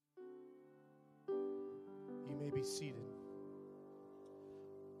be seated.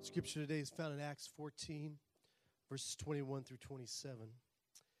 Scripture today is found in Acts 14, verses 21 through 27.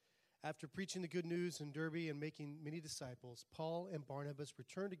 After preaching the good news in Derbe and making many disciples, Paul and Barnabas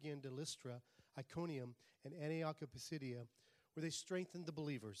returned again to Lystra, Iconium, and Antioch of Pisidia, where they strengthened the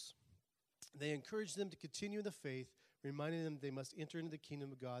believers. They encouraged them to continue in the faith, reminding them they must enter into the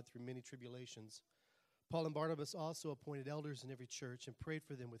kingdom of God through many tribulations. Paul and Barnabas also appointed elders in every church and prayed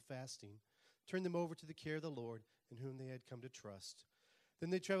for them with fasting, turned them over to the care of the Lord, in whom they had come to trust. Then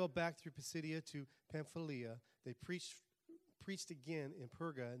they traveled back through Pisidia to Pamphylia. They preached again in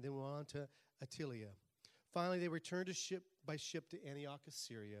Perga, and then went on to Attalia. Finally, they returned by ship to Antioch of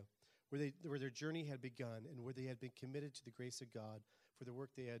Syria, where their journey had begun and where they had been committed to the grace of God for the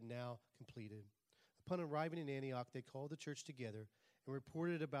work they had now completed. Upon arriving in Antioch, they called the church together and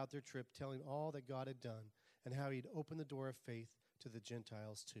reported about their trip, telling all that God had done and how he'd opened the door of faith to the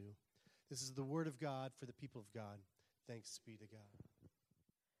Gentiles too. This is the word of God for the people of God. Thanks be to God.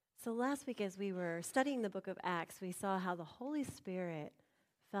 So last week as we were studying the book of Acts, we saw how the Holy Spirit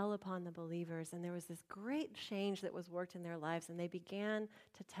fell upon the believers, and there was this great change that was worked in their lives, and they began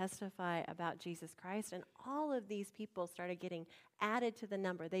to testify about Jesus Christ, and all of these people started getting added to the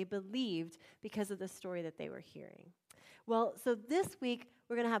number. They believed because of the story that they were hearing. Well, so this week,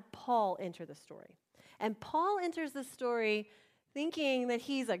 we're going to have Paul enter the story. And Paul enters the story thinking that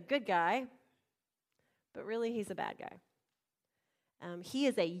he's a good guy, but really he's a bad guy. He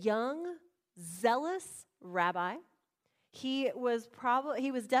is a young, zealous rabbi. He was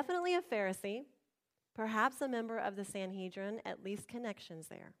definitely a Pharisee, perhaps a member of the Sanhedrin, at least connections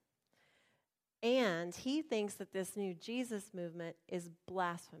there. And he thinks that this new Jesus movement is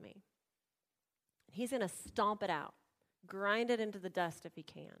blasphemy. He's going to stomp it out, grind it into the dust if he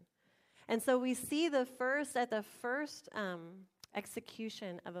can. And so we see the first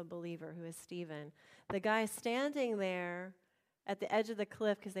execution of a believer, who is Stephen, the guy standing there at the edge of the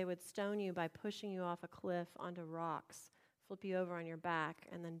cliff, because they would stone you by pushing you off a cliff onto rocks, flip you over on your back,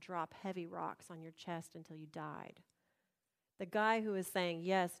 and then drop heavy rocks on your chest until you died. The guy who is saying,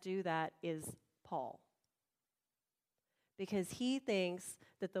 yes, do that, is Paul. Because he thinks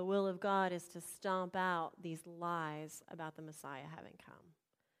that the will of God is to stomp out these lies about the Messiah having come.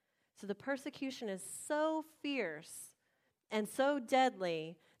 So the persecution is so fierce and so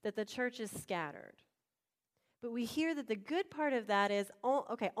deadly that the church is scattered. But we hear that the good part of that is,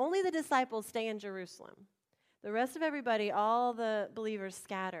 only the disciples stay in Jerusalem. The rest of everybody, all the believers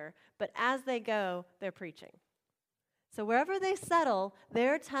scatter. But as they go, they're preaching. So wherever they settle,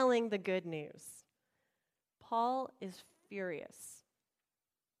 they're telling the good news. Paul is furious.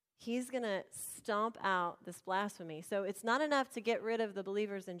 He's going to stomp out this blasphemy. So it's not enough to get rid of the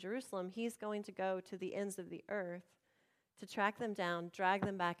believers in Jerusalem. He's going to go to the ends of the earth to track them down, drag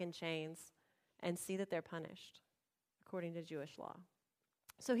them back in chains, and see that they're punished according to Jewish law.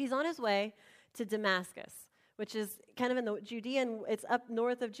 So he's on his way to Damascus, which is kind of in the Judean, it's up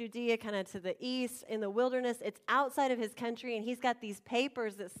north of Judea, kind of to the east in the wilderness. It's outside of his country, and he's got these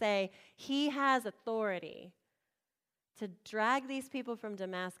papers that say he has authority to drag these people from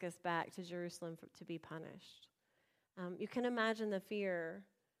Damascus back to Jerusalem to be punished. You can imagine the fear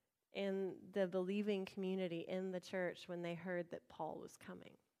in the believing community in the church when they heard that Paul was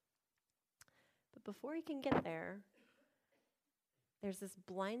coming. But before he can get there, there's this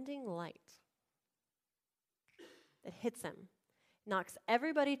blinding light that hits him, knocks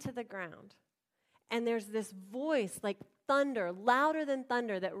everybody to the ground. And there's this voice like thunder, louder than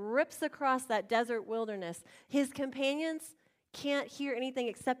thunder, that rips across that desert wilderness. His companions can't hear anything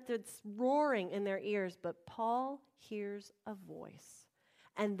except it's roaring in their ears, but Paul hears a voice.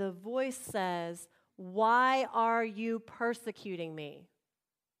 And the voice says, "Why are you persecuting me?"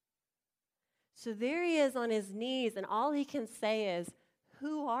 So there he is on his knees, and all he can say is,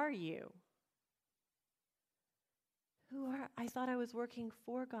 "Who are you?" I thought I was working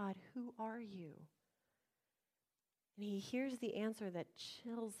for God. Who are you? And he hears the answer that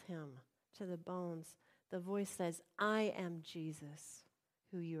chills him to the bones. The voice says, "I am Jesus,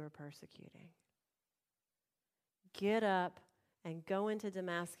 who you are persecuting. Get up and go into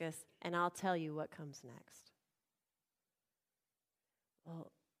Damascus, and I'll tell you what comes next."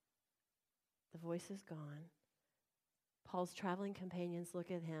 Well, the voice is gone. Paul's traveling companions look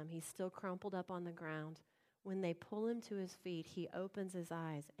at him. He's still crumpled up on the ground. When they pull him to his feet, he opens his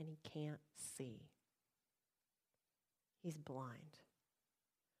eyes and he can't see. He's blind.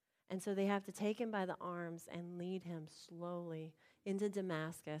 And so they have to take him by the arms and lead him slowly into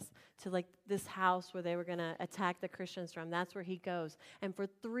Damascus to like this house where they were going to attack the Christians from. That's where he goes. And for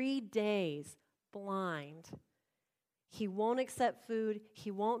 3 days, blind, he won't accept food.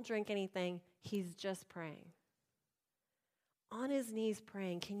 He won't drink anything. He's just praying. on his knees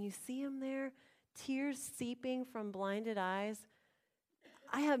praying. Can you see him there? Tears seeping from blinded eyes.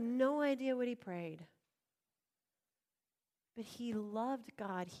 I have no idea what he prayed. But he loved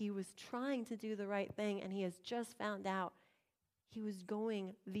God. He was trying to do the right thing, and he has just found out he was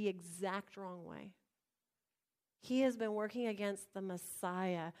going the exact wrong way. He has been working against the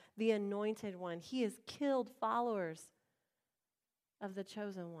Messiah, the anointed one. He has killed followers of the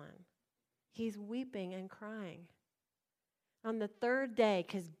chosen one. He's weeping and crying. On the third day,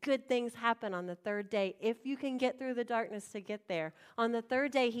 because good things happen on the third day, if you can get through the darkness to get there. On the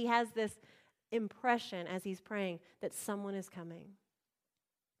third day, he has this impression as he's praying that someone is coming.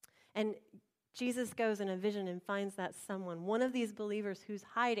 And Jesus goes in a vision and finds that someone, one of these believers who's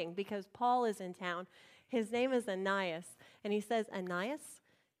hiding because Paul is in town. His name is Ananias. And he says, Ananias,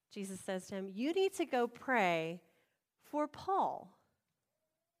 Jesus says to him, you need to go pray for Paul.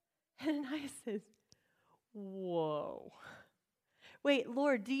 And Ananias says, whoa. Wait,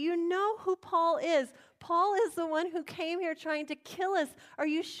 Lord, do you know who Paul is? Paul is the one who came here trying to kill us. Are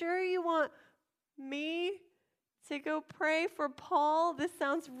you sure you want me to go pray for Paul? This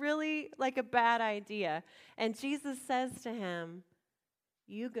sounds really like a bad idea. And Jesus says to him,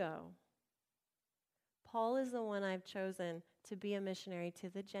 you go. Paul is the one I've chosen to be a missionary to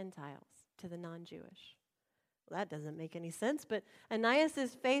the Gentiles, to the non-Jewish. Well, that doesn't make any sense, but Ananias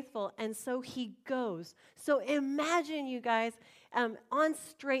is faithful, and so he goes. So imagine, you guys, on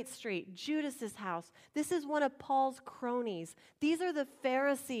Straight Street, Judas's house. This is one of Paul's cronies. These are the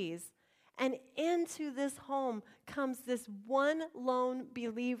Pharisees. And into this home comes this one lone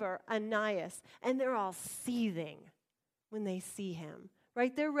believer, Ananias, and they're all seething when they see him.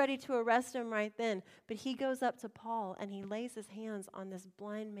 Right? They're ready to arrest him right then. But he goes up to Paul and he lays his hands on this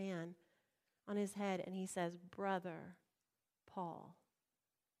blind man on his head and he says, brother Paul,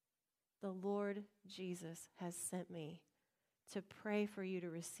 the Lord Jesus has sent me to pray for you to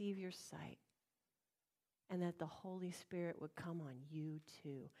receive your sight and that the Holy Spirit would come on you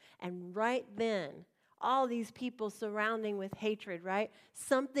too. And right then, all these people surrounding with hatred, right?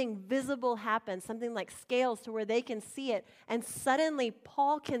 Something visible happens, something like scales to where they can see it. And suddenly,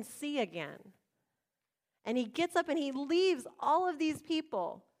 Paul can see again. And he gets up and he leaves all of these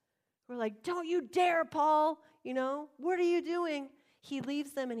people who are like, don't you dare, Paul. You know, what are you doing? He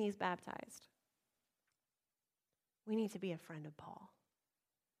leaves them and he's baptized. We need to be a friend of Paul.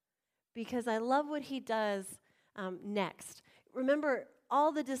 Because I love what he does next. Remember,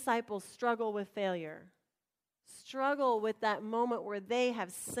 all the disciples struggle with failure, struggle with that moment where they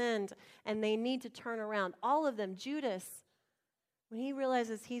have sinned and they need to turn around. All of them. Judas, when he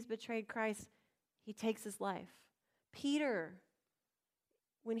realizes he's betrayed Christ, he takes his life. Peter,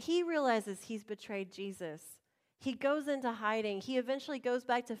 when he realizes he's betrayed Jesus, he goes into hiding. He eventually goes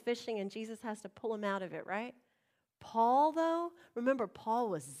back to fishing and Jesus has to pull him out of it, right? Paul, though, remember, Paul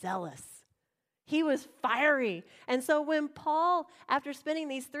was zealous. He was fiery. And so when Paul, after spending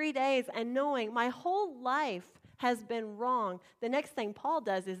these 3 days and knowing my whole life has been wrong, the next thing Paul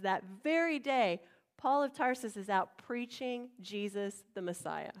does is that very day, Paul of Tarsus is out preaching Jesus the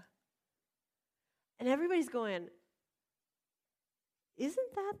Messiah. And everybody's going,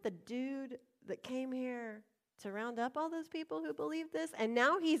 isn't that the dude that came here to round up all those people who believe this? And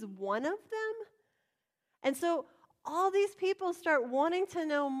now he's one of them? And so all these people start wanting to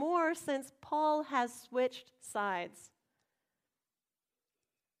know more since Paul has switched sides.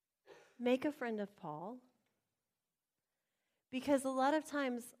 Make a friend of Paul. Because a lot of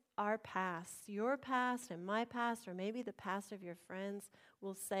times our past, your past and my past, or maybe the past of your friends,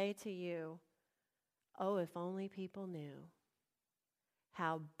 will say to you, oh, if only people knew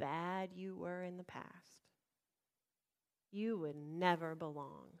how bad you were in the past, you would never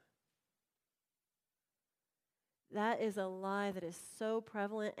belong. That is a lie that is so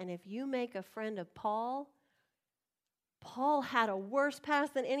prevalent. And if you make a friend of Paul, Paul had a worse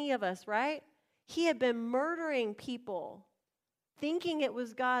past than any of us, right? He had been murdering people, thinking it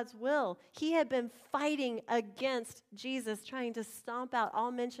was God's will. He had been fighting against Jesus, trying to stomp out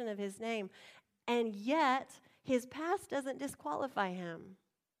all mention of his name. And yet, his past doesn't disqualify him.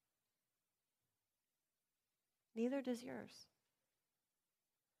 Neither does yours.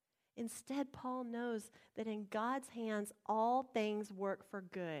 Instead, Paul knows that in God's hands, all things work for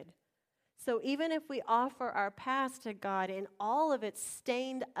good. So even if we offer our past to God in all of its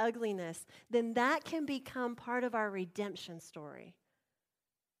stained ugliness, then that can become part of our redemption story.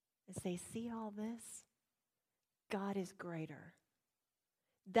 And say, see all this? God is greater.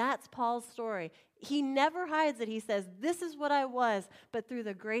 That's Paul's story. He never hides it. He says, this is what I was, but through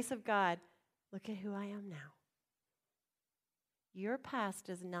the grace of God, look at who I am now. Your past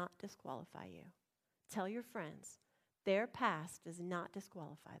does not disqualify you. Tell your friends, their past does not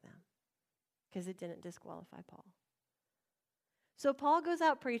disqualify them, because it didn't disqualify Paul. So Paul goes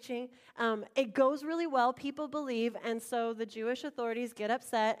out preaching. It goes really well. People believe, and so the Jewish authorities get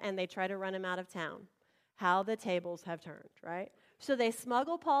upset, and they try to run him out of town. How the tables have turned, right? So they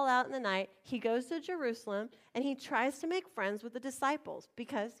smuggle Paul out in the night. He goes to Jerusalem, and he tries to make friends with the disciples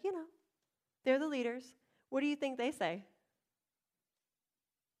because, they're the leaders. What do you think they say?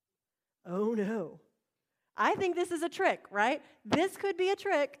 Oh, no. I think this is a trick, right? This could be a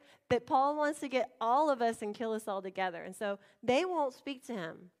trick that Paul wants to get all of us and kill us all together. And so they won't speak to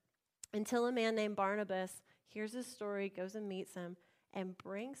him until a man named Barnabas hears his story, goes and meets him, and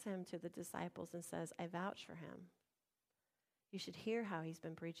brings him to the disciples and says, I vouch for him. You should hear how he's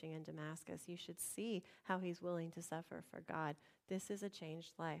been preaching in Damascus. You should see how he's willing to suffer for God. This is a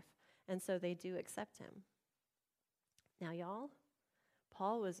changed life. And so they do accept him. Now, y'all,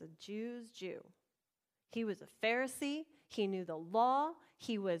 Paul was a Jew's Jew. He was a Pharisee. He knew the law.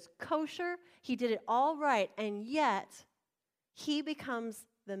 He was kosher. He did it all right. And yet, he becomes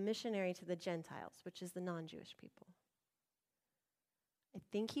the missionary to the Gentiles, which is the non-Jewish people. I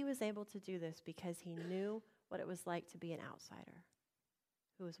think he was able to do this because he knew what it was like to be an outsider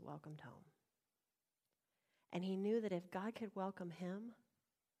who was welcomed home. And he knew that if God could welcome him,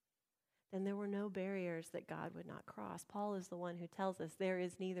 then there were no barriers that God would not cross. Paul is the one who tells us there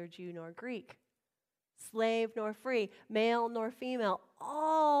is neither Jew nor Greek, slave nor free, male nor female.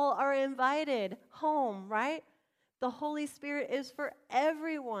 All are invited home, right? The Holy Spirit is for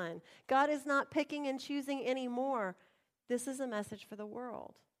everyone. God is not picking and choosing anymore. This is a message for the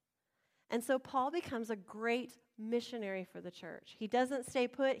world. And so Paul becomes a great missionary for the church. He doesn't stay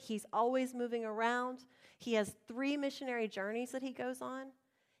put. He's always moving around. He has 3 missionary journeys that he goes on.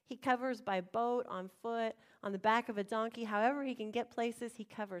 He covers by boat, on foot, on the back of a donkey. However he can get places, he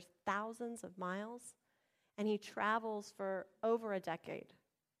covers thousands of miles. And he travels for over a decade,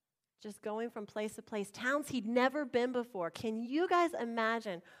 just going from place to place, towns he'd never been before. Can you guys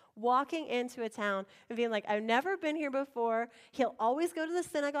imagine walking into a town and being like, I've never been here before. He'll always go to the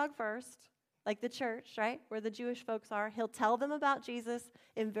synagogue first, like the church, right, where the Jewish folks are. He'll tell them about Jesus.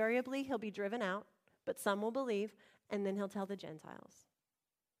 Invariably, he'll be driven out, but some will believe, and then he'll tell the Gentiles.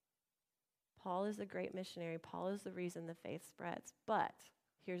 Paul is a great missionary. Paul is the reason the faith spreads. But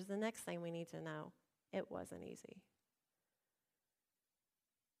here's the next thing we need to know. It wasn't easy.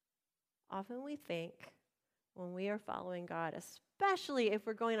 Often we think when we are following God, especially if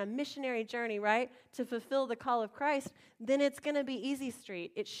we're going on a missionary journey, right, to fulfill the call of Christ, then it's going to be easy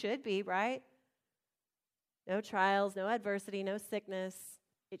street. It should be, right? No trials, no adversity, no sickness.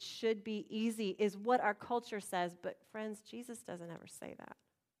 It should be easy is what our culture says. But friends, Jesus doesn't ever say that.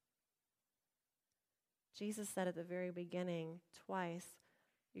 Jesus said at the very beginning twice,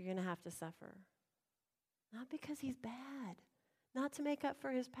 you're going to have to suffer. Not because he's bad, not to make up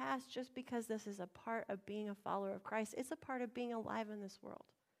for his past, just because this is a part of being a follower of Christ. It's a part of being alive in this world,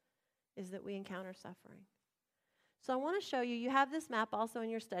 is that we encounter suffering. So I want to show you, you have this map also in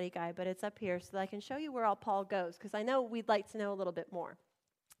your study guide, but it's up here so that I can show you where all Paul goes, because I know we'd like to know a little bit more.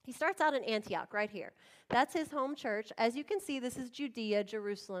 He starts out in Antioch right here. That's his home church. As you can see, this is Judea,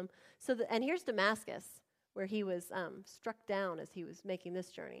 Jerusalem. And here's Damascus, where he was struck down as he was making this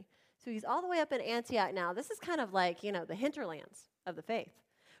journey. So he's all the way up in Antioch now. This is kind of like, the hinterlands of the faith.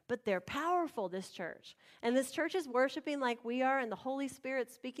 But they're powerful, this church. And this church is worshiping like we are, and the Holy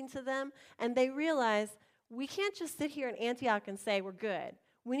Spirit's speaking to them. And they realize we can't just sit here in Antioch and say we're good.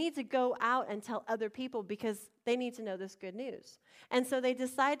 We need to go out and tell other people because they need to know this good news. And so they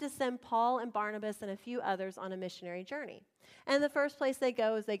decide to send Paul and Barnabas and a few others on a missionary journey. And the first place they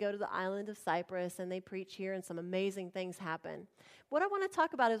go is they go to the island of Cyprus, and they preach here, and some amazing things happen. What I want to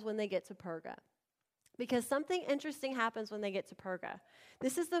talk about is when they get to Perga, because something interesting happens when they get to Perga.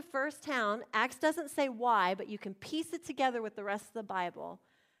 This is the first town. Acts doesn't say why, but you can piece it together with the rest of the Bible.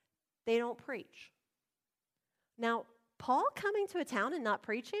 They don't preach. Now, Paul coming to a town and not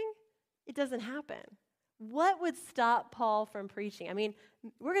preaching, it doesn't happen. What would stop Paul from preaching? I mean,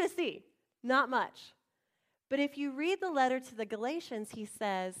 we're going to see. Not much. But if you read the letter to the Galatians, he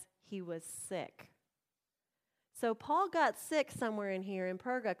says he was sick. So Paul got sick somewhere in here in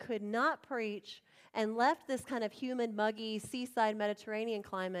Perga, could not preach, and left this kind of humid, muggy, seaside Mediterranean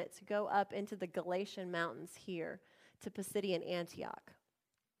climate to go up into the Galatian mountains here to Pisidian Antioch.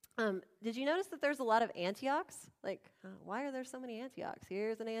 Did you notice that there's a lot of Antiochs? Why are there so many Antiochs?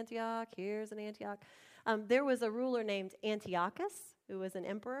 Here's an Antioch, here's an Antioch. There was a ruler named Antiochus, who was an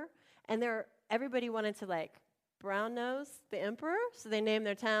emperor, and everybody wanted to brown nose the emperor, so they named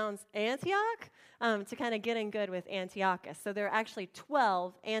their towns Antioch to kind of get in good with Antiochus. So there are actually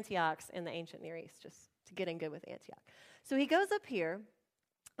 12 Antiochs in the ancient Near East, just to get in good with Antioch. So he goes up here,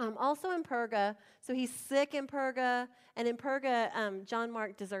 also in Perga. So he's sick in Perga, and in Perga, John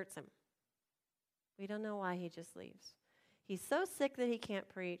Mark deserts him. We don't know why, he just leaves. He's so sick that he can't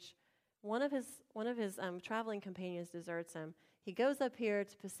preach. One of his traveling companions deserts him. He goes up here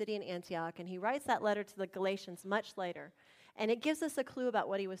to Pisidian Antioch, and he writes that letter to the Galatians much later. And it gives us a clue about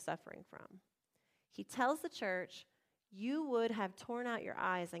what he was suffering from. He tells the church, you would have torn out your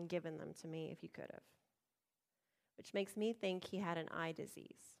eyes and given them to me if you could have. Which makes me think he had an eye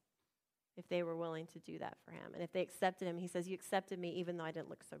disease, if they were willing to do that for him. And if they accepted him, he says, you accepted me even though I didn't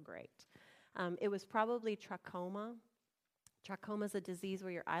look so great. It was probably trachoma. Trachoma is a disease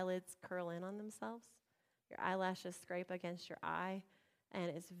where your eyelids curl in on themselves. Your eyelashes scrape against your eye, and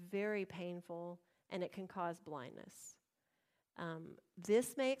it's very painful, and it can cause blindness.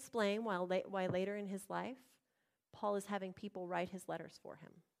 This may explain why later in his life, Paul is having people write his letters for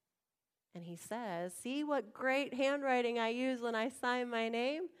him. And he says, see what great handwriting I use when I sign my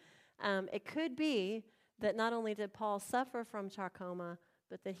name? It could be that not only did Paul suffer from trachoma,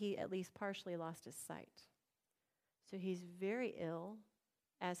 but that he at least partially lost his sight. So he's very ill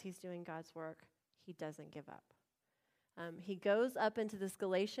as he's doing God's work. He doesn't give up. He goes up into this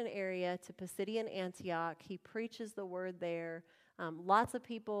Galatian area to Pisidian Antioch. He preaches the word there. Lots of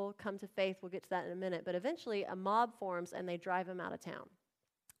people come to faith. We'll get to that in a minute. But eventually a mob forms and they drive him out of town.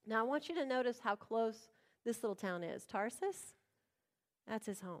 Now I want you to notice how close this little town is. Tarsus, that's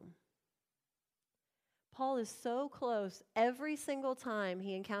his home. Paul is so close every single time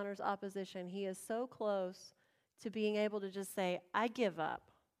he encounters opposition. He is so close to being able to just say, I give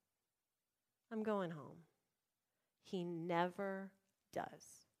up. I'm going home. He never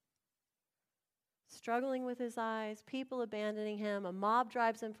does. Struggling with his eyes, people abandoning him, a mob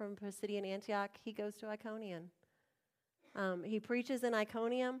drives him from Pisidian Antioch, he goes to Iconium. He preaches in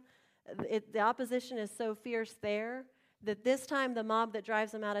Iconium. The opposition is so fierce there that this time the mob that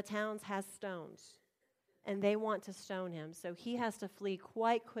drives him out of town has stones, and they want to stone him. So he has to flee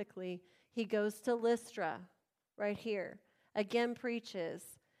quite quickly. He goes to Lystra, right here. Again preaches.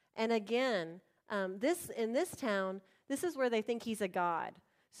 And again, in this town, this is where they think he's a god.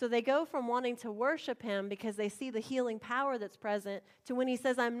 So they go from wanting to worship him because they see the healing power that's present to when he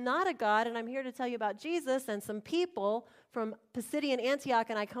says, I'm not a god and I'm here to tell you about Jesus, and some people from Pisidian Antioch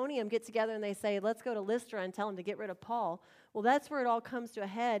and Iconium get together and they say, let's go to Lystra and tell him to get rid of Paul. Well, that's where it all comes to a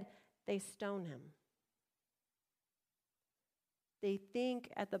head. They stone him. They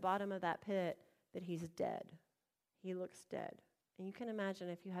think at the bottom of that pit that he's dead. He looks dead. And you can imagine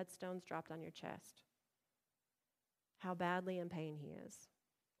if you had stones dropped on your chest, how badly in pain he is.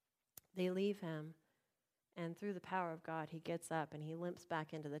 They leave him, and through the power of God, he gets up and he limps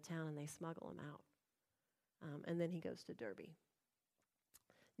back into the town, and they smuggle him out. And then he goes to Derbe.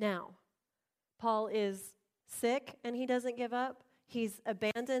 Now, Paul is sick, and he doesn't give up. He's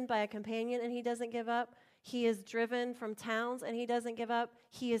abandoned by a companion, and he doesn't give up. He is driven from towns, and he doesn't give up.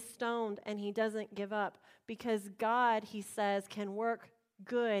 He is stoned, and he doesn't give up. Because God, he says, can work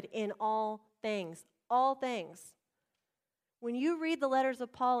good in all things. All things. When you read the letters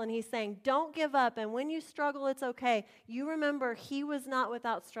of Paul and he's saying, don't give up, and when you struggle, it's okay, you remember he was not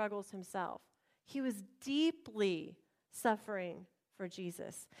without struggles himself. He was deeply suffering for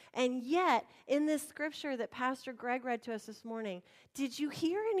Jesus. And yet, in this scripture that Pastor Greg read to us this morning, did you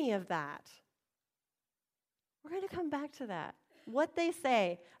hear any of that? We're going to come back to that, what they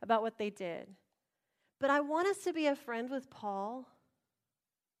say about what they did. But I want us to be a friend with Paul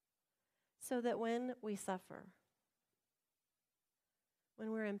so that when we suffer,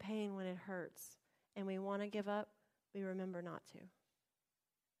 when we're in pain, when it hurts, and we want to give up, we remember not to.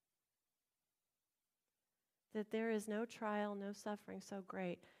 That there is no trial, no suffering so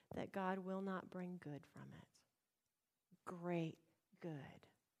great that God will not bring good from it. Great good,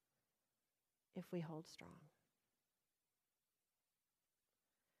 if we hold strong.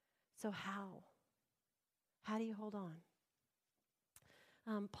 So how? How do you hold on?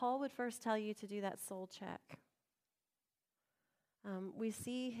 Paul would first tell you to do that soul check. We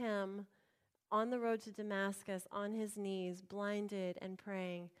see him on the road to Damascus, on his knees, blinded and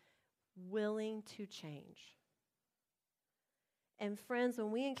praying, willing to change. And friends,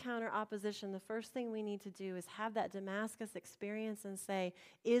 when we encounter opposition, the first thing we need to do is have that Damascus experience and say,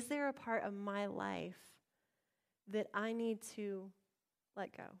 is there a part of my life that I need to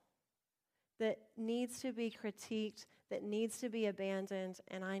let go? That needs to be critiqued, that needs to be abandoned,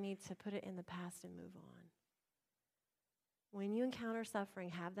 and I need to put it in the past and move on. When you encounter suffering,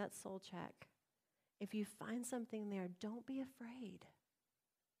 have that soul check. If you find something there, don't be afraid.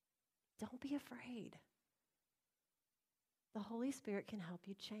 Don't be afraid. The Holy Spirit can help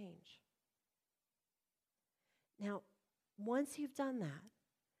you change. Now, once you've done that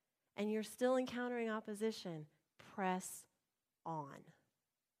and you're still encountering opposition, press on.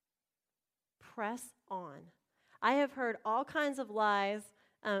 Press on. I have heard all kinds of lies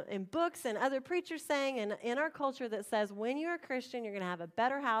in books and other preachers saying, and in our culture, that says when you're a Christian, you're going to have a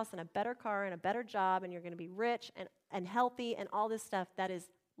better house and a better car and a better job, and you're going to be rich and healthy and all this stuff. That is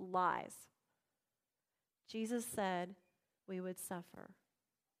lies. Jesus said we would suffer,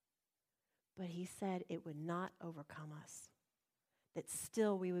 but he said it would not overcome us, that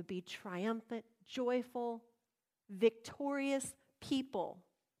still we would be triumphant, joyful, victorious people.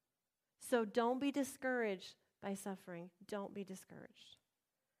 So don't be discouraged by suffering. Don't be discouraged.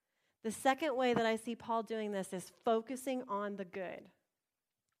 The second way that I see Paul doing this is focusing on the good.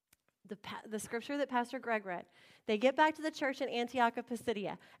 The scripture that Pastor Greg read, they get back to the church in Antioch of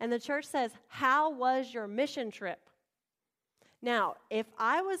Pisidia, and the church says, "How was your mission trip?" Now, if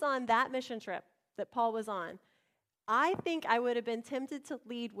I was on that mission trip that Paul was on, I think I would have been tempted to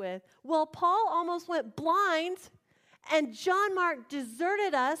lead with, "Well, Paul almost went blind, and John Mark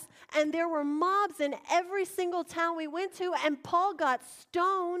deserted us, and there were mobs in every single town we went to, and Paul got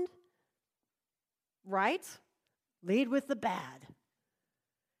stoned." Right? Lead with the bad.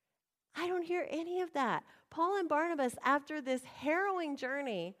 I don't hear any of that. Paul and Barnabas, after this harrowing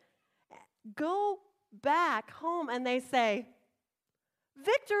journey, go back home and they say,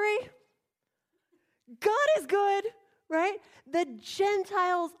 "Victory! God is good," right? The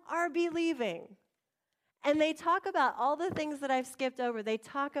Gentiles are believing. And they talk about all the things that I've skipped over. They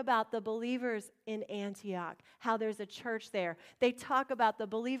talk about the believers in Antioch, how there's a church there. They talk about the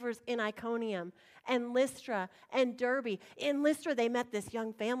believers in Iconium and Lystra and Derbe. In Lystra, they met this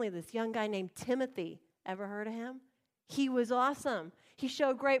young family, this young guy named Timothy. Ever heard of him? He was awesome. He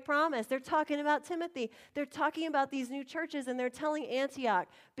showed great promise. They're talking about Timothy. They're talking about these new churches, and they're telling Antioch,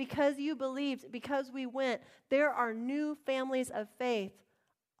 because you believed, because we went, there are new families of faith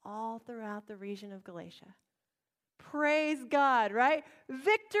all throughout the region of Galatia. Praise God, right?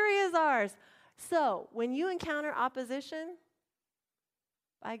 Victory is ours. So, when you encounter opposition,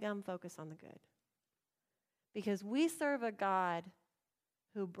 by gum, focus on the good. Because we serve a God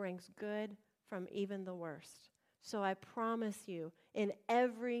who brings good from even the worst. So I promise you, in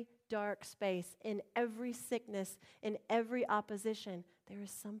every dark space, in every sickness, in every opposition, there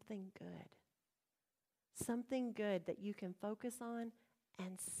is something good. Something good that you can focus on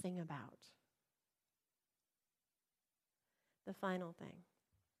and sing about. The final thing.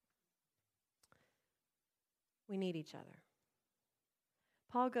 We need each other.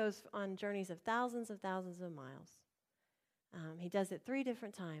 Paul goes on journeys of thousands of miles. He does it 3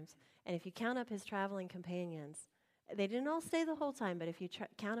 different times. And if you count up his traveling companions, they didn't all stay the whole time, but if you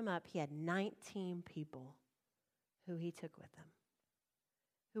count them up, he had 19 people who he took with him,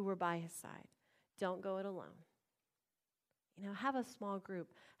 who were by his side. Don't go it alone. You know, have a small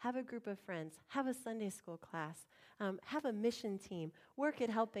group. Have a group of friends. Have a Sunday school class. Have a mission team. Work at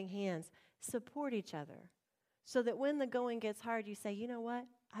Helping Hands. Support each other so that when the going gets hard, you say, "You know what?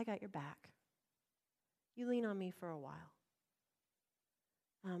 I got your back. You lean on me for a while."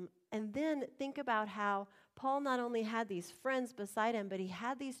 And then think about how Paul not only had these friends beside him, but he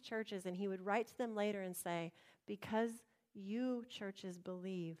had these churches, and he would write to them later and say, "Because you churches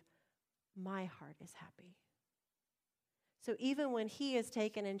believe, my heart is happy." So even when he is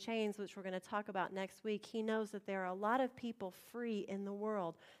taken in chains, which we're going to talk about next week, he knows that there are a lot of people free in the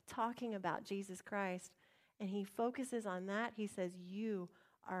world talking about Jesus Christ, and he focuses on that. He says, "You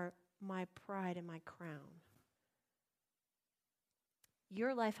are my pride and my crown."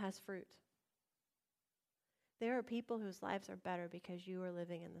 Your life has fruit. There are people whose lives are better because you are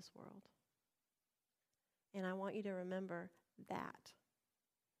living in this world. And I want you to remember that.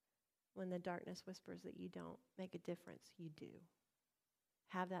 When the darkness whispers that you don't make a difference, you do.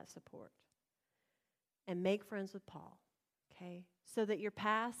 Have that support. And make friends with Paul, okay? So that your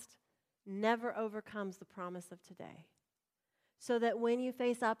past never overcomes the promise of today. So that when you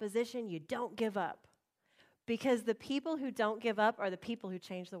face opposition, you don't give up. Because the people who don't give up are the people who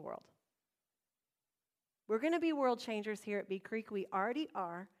change the world. We're going to be world changers here at Bee Creek. We already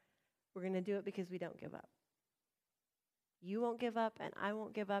are. We're going to do it because we don't give up. You won't give up, and I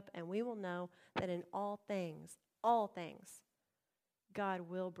won't give up, and we will know that in all things, God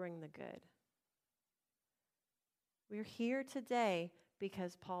will bring the good. We're here today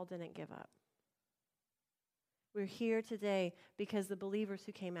because Paul didn't give up. We're here today because the believers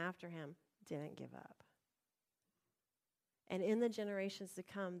who came after him didn't give up. And in the generations to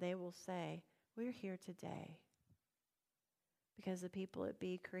come, they will say, "We're here today because the people at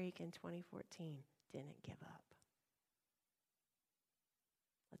Bee Creek in 2014 didn't give up."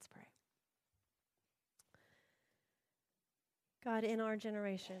 Let's pray. God, in our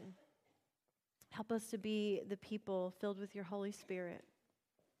generation, help us to be the people filled with your Holy Spirit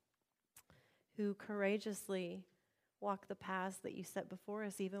who courageously walk the paths that you set before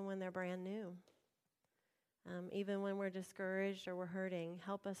us, even when they're brand new. Even when we're discouraged or we're hurting,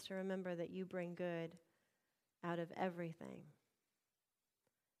 help us to remember that you bring good out of everything.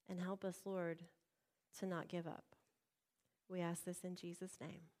 And help us, Lord, to not give up. We ask this in Jesus'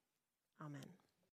 name. Amen.